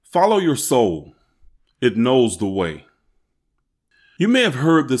Follow your soul. It knows the way. You may have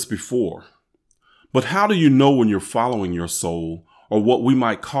heard this before, but how do you know when you're following your soul, or what we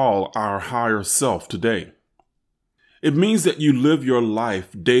might call our higher self today? It means that you live your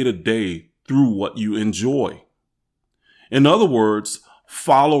life day to day through what you enjoy. In other words,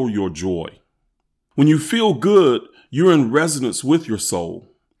 follow your joy. When you feel good, you're in resonance with your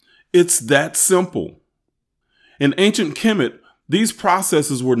soul. It's that simple. In ancient Kemet, these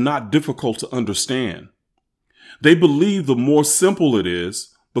processes were not difficult to understand. They believe the more simple it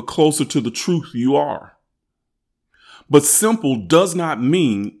is, the closer to the truth you are. But simple does not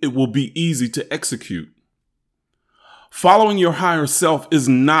mean it will be easy to execute. Following your higher self is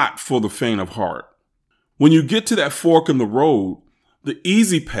not for the faint of heart. When you get to that fork in the road, the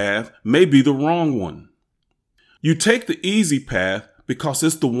easy path may be the wrong one. You take the easy path because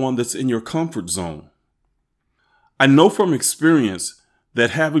it's the one that's in your comfort zone. I know from experience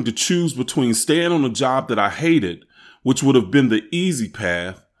that having to choose between staying on a job that I hated, which would have been the easy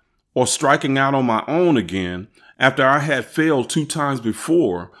path, or striking out on my own again after I had failed 2 times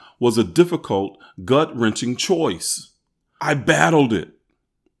before was a difficult, gut-wrenching choice. I battled it.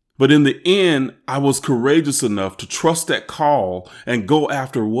 But in the end, I was courageous enough to trust that call and go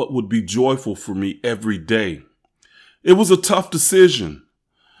after what would be joyful for me every day. It was a tough decision,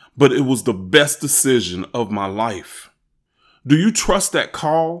 but it was the best decision of my life. Do you trust that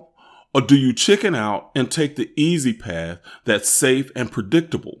call, or do you chicken out and take the easy path that's safe and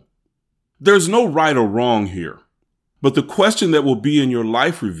predictable? There's no right or wrong here, but the question that will be in your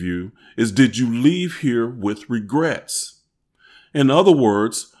life review is, did you leave here with regrets? In other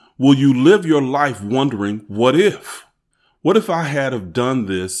words, will you live your life wondering, what if? What if I had have done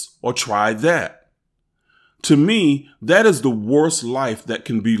this or tried that? To me, that is the worst life that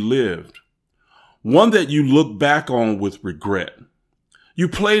can be lived. One that you look back on with regret. You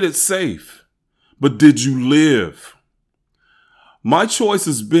played it safe, but did you live? My choice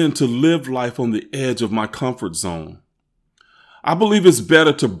has been to live life on the edge of my comfort zone. I believe it's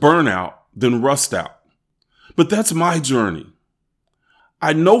better to burn out than rust out, but that's my journey.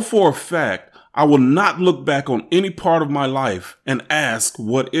 I know for a fact I will not look back on any part of my life and ask,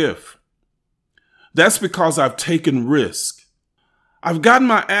 what if? That's because I've taken risk. I've gotten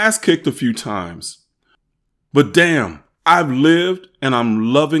my ass kicked a few times, but damn, I've lived and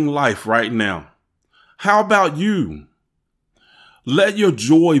I'm loving life right now. How about you? Let your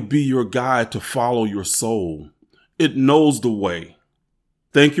joy be your guide to follow your soul. It knows the way.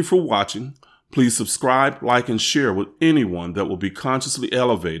 Thank you for watching. Please subscribe, like, and share with anyone that will be consciously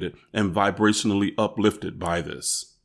elevated and vibrationally uplifted by this.